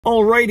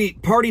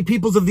Alrighty, party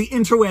peoples of the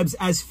interwebs,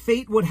 as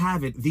fate would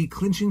have it, the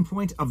clinching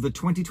point of the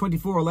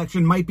 2024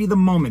 election might be the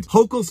moment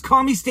Hochul's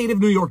commie state of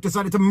New York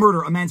decided to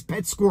murder a man's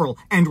pet squirrel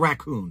and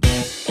raccoon.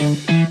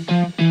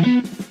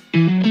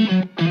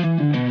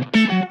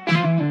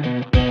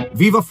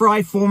 Viva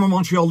Fry, former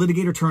Montreal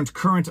litigator turned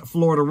current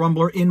Florida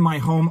rumbler, in my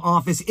home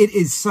office. It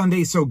is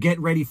Sunday, so get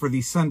ready for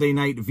the Sunday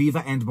night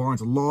Viva and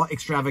Barnes law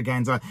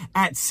extravaganza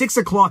at 6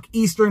 o'clock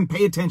Eastern.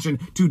 Pay attention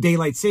to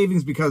daylight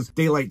savings because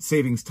daylight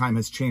savings time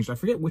has changed. I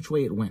forget which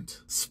way it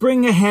went.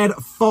 Spring ahead,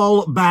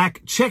 fall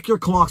back. Check your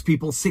clocks,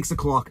 people. 6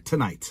 o'clock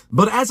tonight.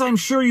 But as I'm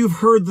sure you've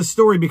heard the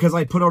story because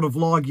I put out a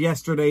vlog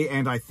yesterday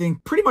and I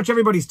think pretty much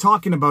everybody's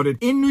talking about it,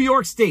 in New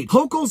York State,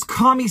 Hochul's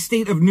commie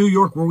state of New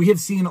York, where we have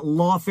seen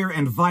lawfare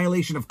and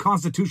violation of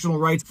constitutional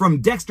rights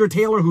from Dexter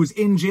Taylor, who's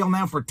in jail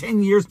now for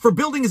 10 years for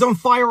building his own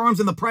firearms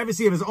in the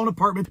privacy of his own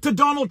apartment, to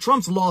Donald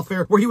Trump's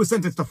lawfare, where he was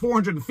sentenced to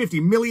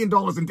 $450 million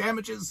in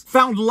damages,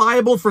 found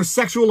liable for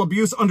sexual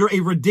abuse under a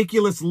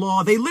ridiculous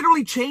law. They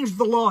literally changed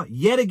the law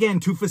yet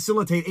again to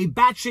facilitate a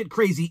batshit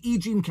crazy E.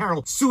 Jean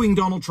Carroll suing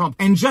Donald Trump.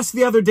 And just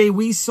the other day,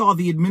 we saw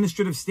the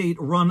administrative state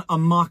run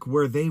amok,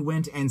 where they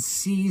went and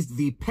seized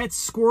the pet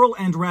squirrel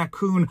and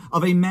raccoon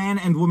of a man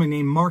and woman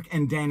named Mark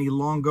and Danny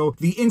Longo.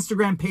 The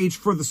Instagram page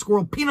for the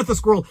squirrel, PNut the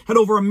squirrel, had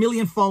over 1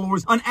 million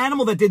followers, an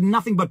animal that did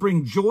nothing but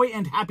bring joy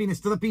and happiness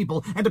to the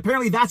people, and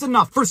apparently that's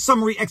enough for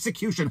summary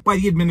execution by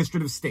the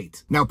administrative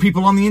state. Now,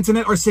 people on the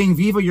internet are saying,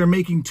 Viva, you're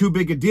making too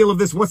big a deal of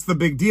this. What's the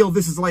big deal?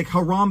 This is like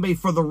Harambe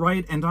for the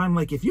right. And I'm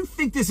like, if you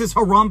think this is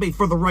Harambe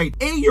for the right,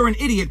 A, you're an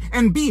idiot,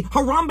 and B,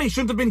 Harambe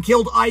shouldn't have been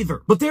killed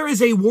either. But there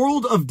is a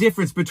world of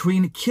difference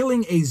between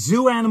killing a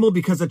zoo animal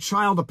because a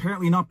child,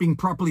 apparently not being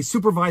properly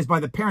supervised by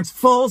the parents,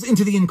 falls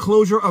into the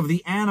enclosure of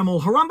the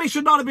animal. Harambe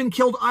should not have been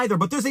killed either,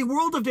 but there's a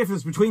world of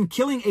difference between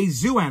killing a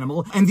zoo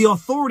animal and the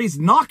authorities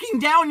knocking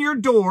down your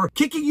door,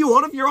 kicking you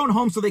out of your own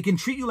home so they can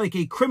treat you like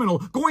a criminal,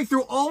 going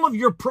through all of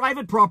your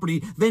private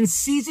property, then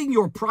seizing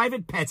your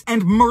private pets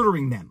and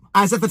murdering them.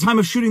 As at the time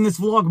of shooting this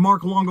vlog,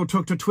 Mark Longo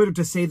took to Twitter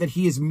to say that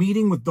he is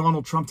meeting with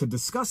Donald Trump to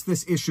discuss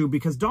this issue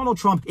because Donald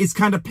Trump is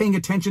kind of paying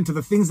attention to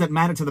the things that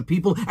matter to the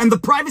people, and the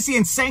privacy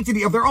and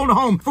sanctity of their own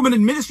home from an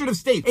administrative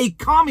state, a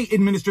commie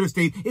administrative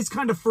state, is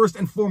kind of first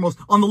and foremost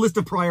on the list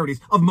of priorities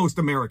of most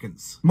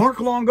Americans. Mark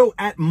Longo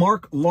at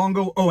Mark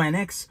Longo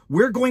ONX.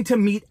 We're going to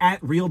meet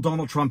at Real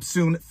Donald Trump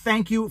soon.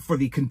 Thank you for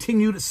the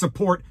continued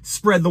support.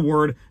 Spread the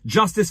word.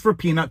 Justice for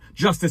PNut.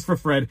 Justice for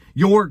Fred.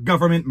 Your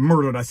government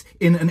murdered us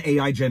in an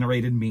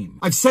AI-generated meme.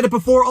 I've said it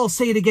before, I'll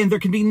say it again. There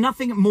can be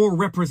nothing more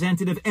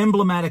representative,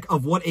 emblematic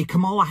of what a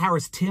Kamala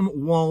Harris-Tim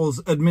Walz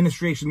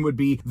administration would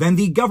be than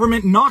the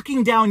government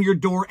knocking down your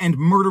door and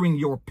murdering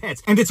your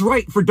pets. And it's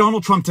right for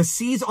Donald Trump to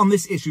seize on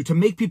this issue to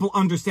make people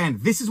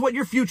understand this is what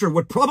your future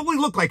would probably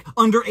look like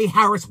under a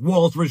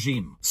Harris-Walz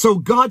regime. So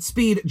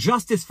Godspeed,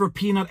 justice for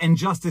PNut and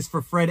justice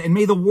for Fred, and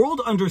may the world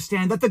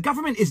understand that the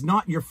government is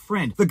not your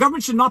friend. The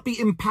government should not be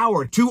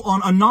empowered to, on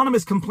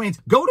anonymous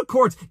complaints, go to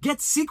courts, get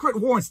secret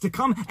warrants to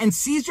come and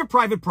seize your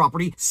private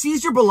property,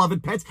 seize your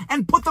beloved pets,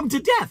 and put them to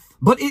death.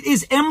 But it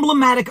is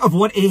emblematic of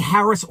what a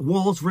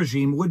Harris-Walz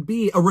regime would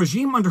be, a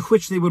regime under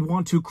which they would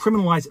want to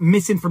criminalize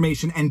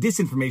misinformation and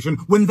disinformation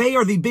when they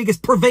are the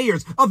biggest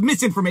purveyors of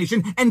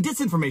misinformation and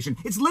disinformation.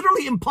 It's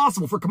literally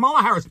impossible for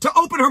Kamala Harris to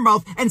open her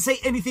mouth and say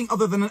anything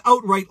other than an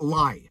outright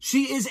lie.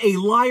 She is a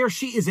liar.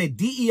 She is a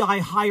DEI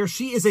hire.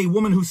 She is a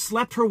woman who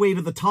slept her way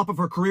to the top of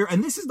her career.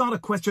 And this is not a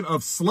question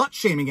of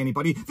slut-shaming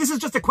anybody. This is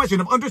just a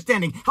question of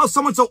understanding how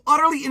someone so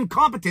utterly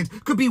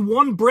incompetent could be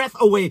one breath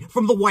away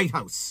from the White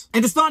House.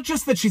 And it's not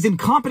just that she's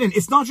incompetent.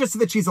 It's not just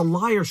that she's a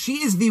liar. She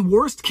is the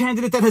worst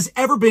candidate that has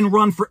ever been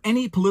run for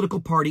any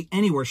political party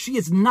anywhere. She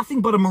is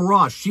nothing but a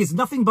mirage. She is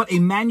nothing but a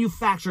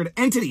manufactured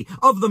entity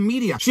of the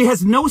media. She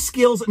has no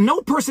skills,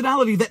 no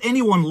personality that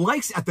anyone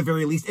likes at the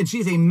very least. And she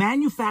is a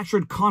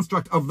manufactured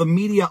construct of the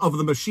media, of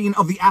the machine,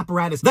 of the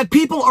apparatus that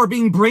people are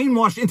being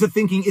brainwashed into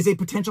thinking is a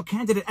potential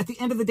candidate. At the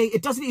end of the day,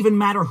 it doesn't even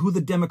matter who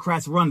the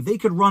Democrats run. They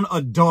could run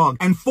a dog,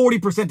 and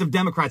 40% of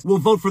Democrats will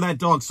vote for that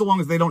dog so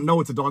long as they don't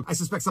know it's a dog. I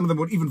suspect some of them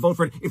would even vote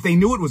for it if they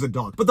knew it was a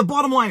dog. But the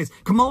bottom line is,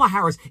 Kamala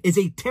Harris is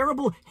a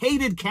terrible,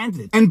 hated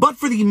candidate. And but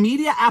for the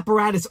media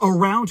apparatus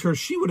around her,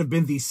 she would have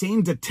been the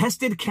same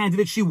detested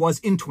candidate she was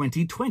in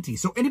 2020.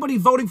 So anybody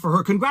voting for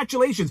her,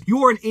 congratulations.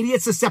 You are an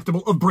idiot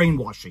susceptible of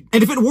brainwashing.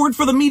 And if it weren't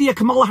for the media,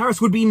 Kamala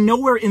Harris would be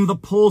nowhere in the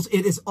polls.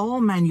 It is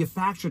all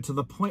manufactured to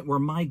the point where,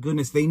 my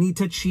goodness, they need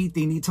to cheat,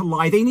 they need to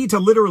lie, they need to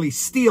literally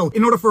steal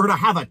in order for her to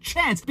have a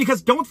chance.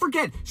 Because don't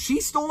forget,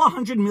 she stole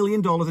 $100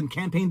 million in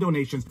campaign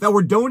donations that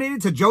were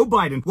donated to Joe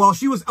Biden while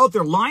she was out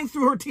there lying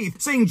through her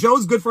teeth, saying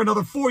Joe's good for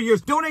another 4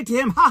 years. Donate to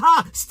him,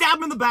 haha, stab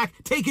him in the back,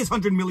 take his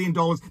 $100 million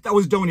that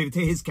was donated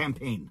to his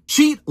campaign.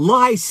 Cheat,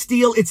 lie,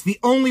 steal. It's the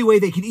only way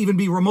they can even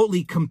be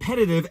remotely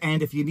competitive.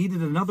 And if you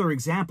needed another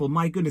example,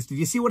 my goodness, did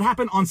you see what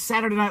happened on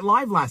Saturday Night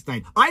Live last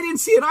night? I didn't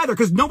see it either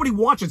because nobody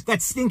watches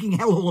that stinking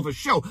hellhole of a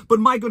show. But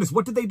my goodness,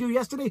 what did they do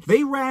yesterday?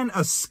 They ran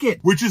a skit,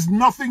 which is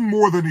nothing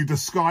more than a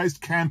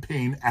disguised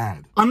campaign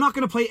ad. I'm not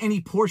going to play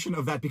any portion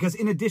of that because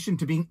in addition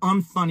to being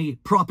unfunny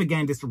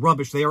propagandist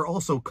rubbish, they are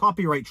also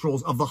copyright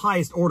trolls of the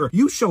highest order.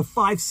 You show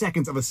 5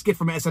 seconds of a skit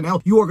from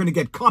SNL, you are going to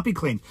get copy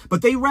claimed.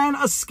 But they ran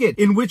a skit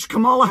in which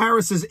Kamala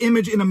Harris's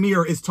image in a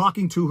mirror is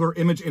talking to her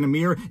image in a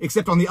mirror,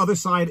 except on the other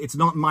side, it's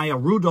not Maya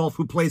Rudolph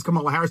who plays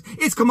Kamala Harris.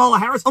 It's Kamala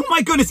Harris. Oh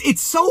my goodness,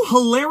 it's so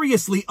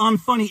hilariously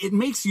unfunny, it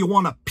makes you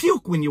want to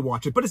puke when you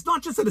watch it. But it's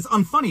not just that it's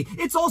unfunny,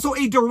 it's also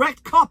a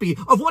direct copy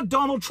of what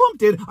Donald Trump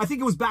did. I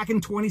think it was back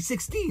in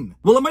 2016.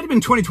 Well, it might have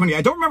been 2020.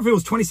 I don't remember if it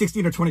was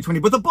 2016 or 2020,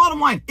 but the bottom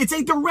line, it's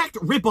a direct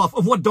ripoff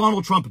of what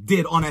Donald Trump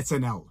did on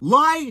SNL.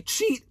 Lie,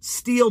 cheat,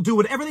 steal, do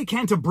whatever they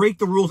can to break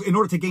the rules in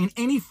order to gain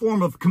any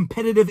form of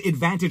competitive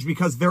advantage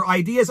because their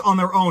ideas on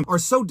their own are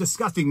so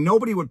disgusting,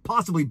 nobody would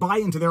possibly buy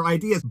into their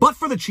ideas but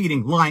for the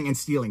cheating, lying, and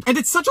stealing. And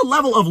it's such a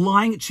level of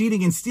lying,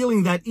 cheating, and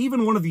stealing that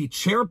even one of the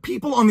chair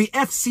people on the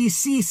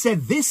FCC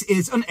said this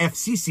is an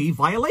FCC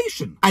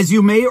violation. As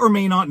you may or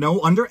may not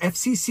know, under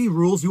FCC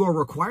rules, you are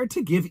required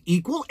to give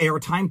equal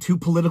airtime to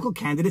political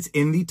candidates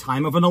in the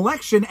time of an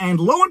election, and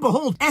lo and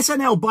behold,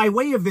 SNL, by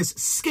way of this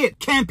skit,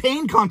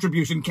 campaign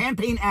contribution,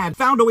 campaign ad,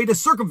 found a way to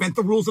circumvent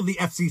the rules of the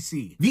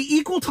FCC. The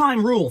Equal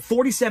Time Rule,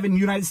 47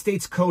 United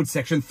States Code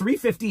Section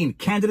 315,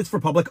 Candidates for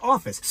Public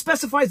Office,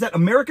 specifies that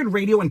American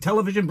radio and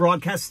television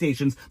broadcast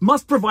stations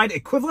must provide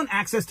equivalent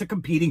access to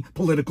competing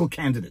political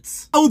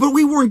candidates. Oh, but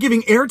we weren't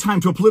giving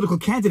airtime to a political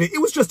candidate.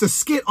 It was just a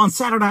skit on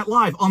Saturday Night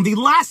Live on the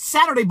last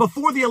Saturday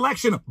before the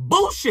election.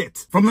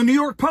 Bullshit! From the New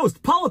York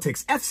Post,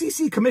 Politics,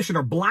 FCC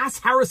Commissioner blasts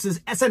Harris's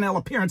SNL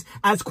appearance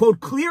as, quote,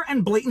 clear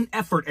and blatant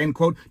effort, end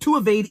quote, to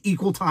evade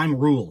equal time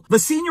rule. The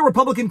senior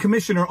Republican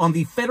commissioner on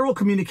the Federal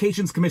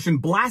Communications Commission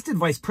blasted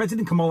Vice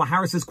President Kamala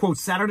Harris's, quote,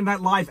 Saturday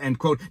Night Live, end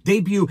quote,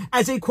 debut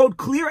as a, quote,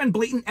 clear and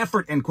blatant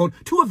effort, end quote,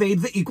 to evade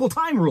the equal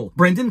time rule.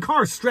 Brendan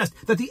Carr stressed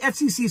that the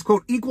FCC's,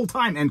 quote, equal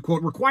time, end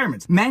quote,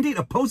 requirements mandate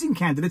opposing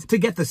candidates to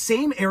get the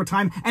same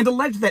airtime and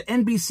alleged that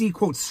NBC,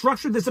 quote,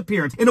 structured this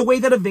appearance in a way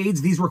that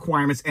evades these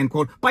requirements, end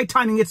quote, by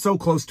timing it so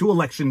close to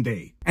Election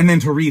Day. And then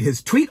to read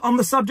his tweet on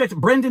the subject,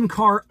 Brendan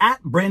Carr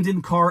at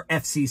Brendan Carr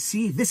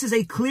FCC, this is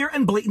a clear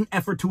and blatant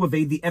effort to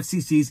evade the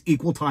FCC's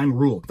equal time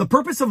rule. The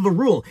purpose of the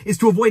rule is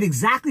to avoid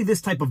exactly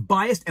this type of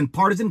biased and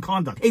partisan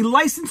conduct. A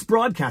licensed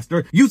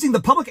broadcaster using the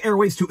public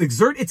airwaves to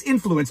exert its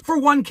influence for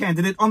one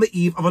candidate on the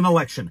eve of an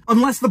election,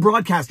 unless the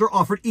broadcaster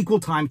offered equal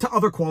time to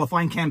other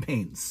qualifying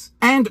campaigns.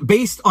 And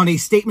based on a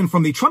statement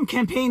from the Trump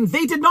campaign,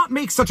 they did not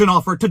make such an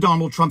offer to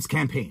Donald Trump's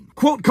campaign.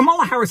 Quote,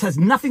 Kamala Harris has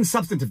nothing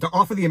substantive to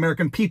offer the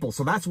American people,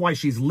 so that's why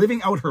she's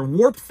living out her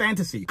warped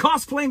fantasy,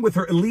 cosplaying with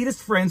her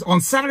elitist friends on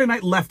Saturday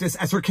Night Leftists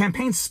as her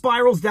campaign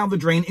spirals down the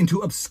drain into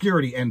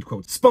obscurity, end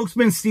quote.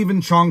 Spokesman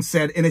Stephen Chong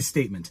said in a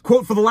statement,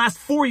 quote, for the last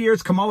 4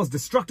 years, Kamala's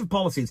destructive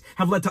policies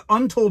have led to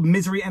untold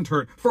misery and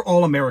hurt for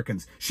all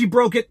Americans. She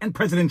broke it, and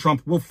President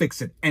Trump will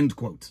fix it, end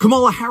quote.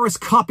 Kamala Harris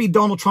copied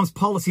Donald Trump's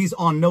policies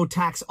on no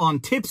tax on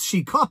tips.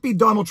 She copied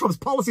Donald Trump's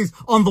policies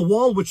on the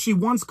wall, which she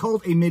once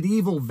called a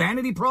medieval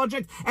vanity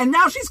project, and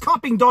now she's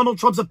copying Donald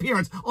Trump's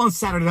appearance on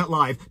Saturday Night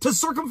Live to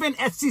circumvent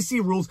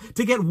FCC rules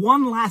to get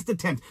one last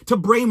attempt to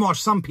brainwash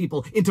some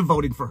people into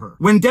voting for her.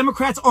 When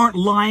Democrats aren't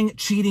lying,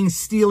 cheating,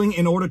 stealing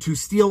in order to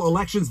steal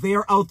elections, they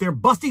are out there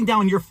busting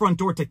down your front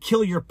door to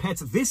kill your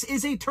pets. This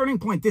is a turning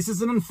point. This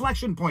is an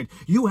inflection point.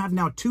 You have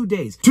now 2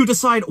 days to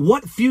decide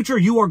what future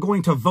you are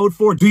going to vote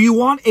for. Do you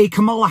want a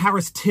Kamala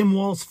Harris, Tim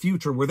Walz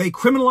future where they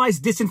criminalize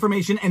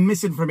disinformation and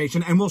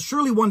misinformation and will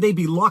surely one day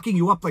be locking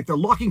you up like they're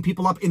locking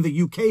people up in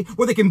the UK,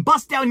 where they can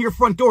bust down your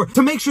front door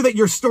to make sure that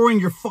you're storing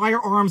your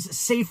firearms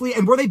safely,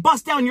 and where they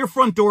bust down your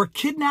front door,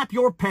 kidnap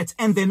your pets,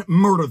 and then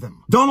murder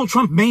them? Donald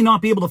Trump may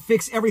not be able to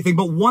fix everything,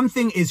 but one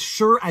thing is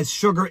sure as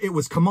sugar. It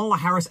was Kamala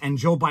Harris and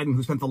Joe Biden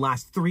who spent the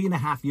last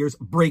 3.5 years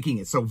breaking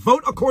it. So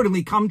vote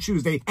accordingly come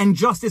Tuesday, and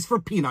justice for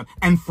PNut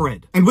and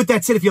Fred. And with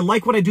that said, if you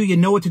like what I do, you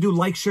know what to do.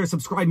 Like, share,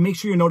 subscribe. Make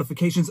sure your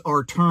notifications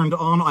are turned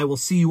on. I will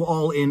see you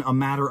all in a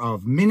matter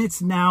of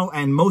minutes now.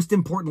 And most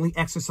importantly,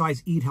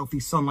 exercise, eat healthy,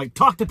 sunlight,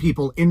 talk to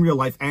people in real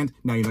life, and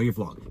now you know your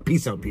vlog.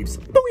 Peace out, peeps.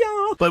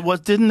 Booyah!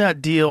 But didn't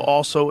that deal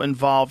also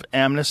involve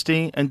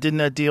amnesty? And didn't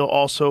that deal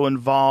also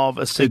involve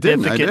a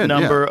significant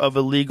number of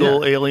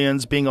illegal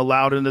aliens being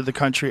allowed into the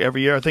country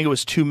every year? I think it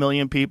was 2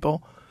 million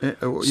people.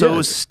 So it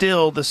was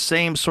still the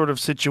same sort of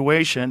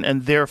situation,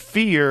 and their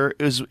fear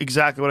is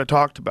exactly what I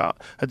talked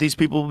about, that these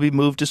people will be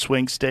moved to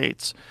swing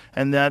states,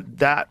 and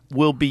that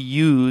will be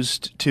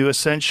used to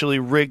essentially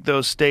rig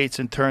those states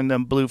and turn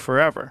them blue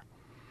forever.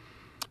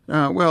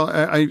 Well,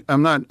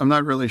 I'm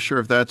not really sure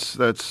if that's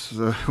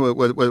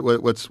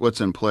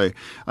what's in play.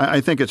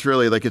 I think it's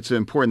really like it's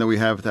important that we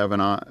have to have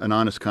an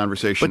honest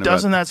conversation. But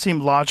doesn't that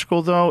seem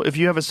logical, though? If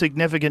you have a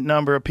significant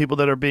number of people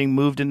that are being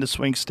moved into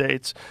swing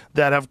states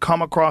that have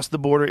come across the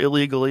border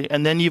illegally,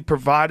 and then you've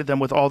provided them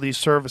with all these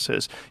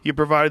services, you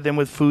provided them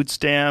with food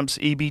stamps,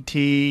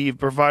 EBT, you've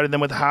provided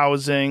them with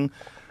housing.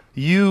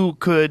 You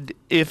could,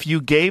 if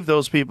you gave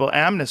those people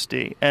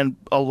amnesty and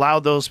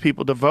allowed those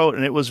people to vote,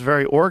 and it was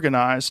very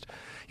organized,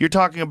 You're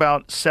talking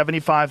about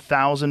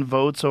 75,000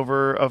 votes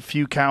over a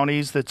few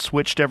counties that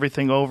switched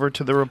everything over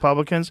to the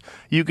Republicans.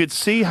 You could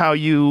see how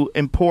you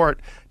import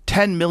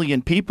 10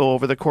 million people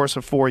over the course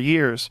of 4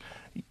 years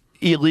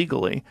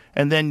illegally,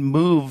 and then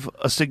move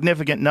a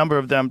significant number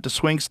of them to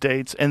swing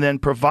states, and then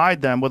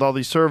provide them with all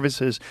these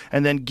services,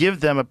 and then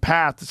give them a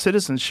path to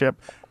citizenship.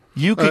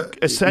 You could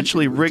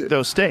essentially rig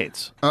those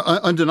states.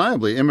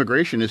 Undeniably,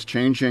 immigration is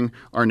changing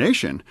our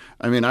nation.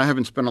 I mean, I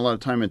haven't spent a lot of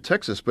time in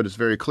Texas, but it's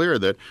very clear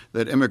that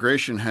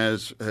immigration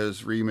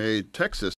has remade Texas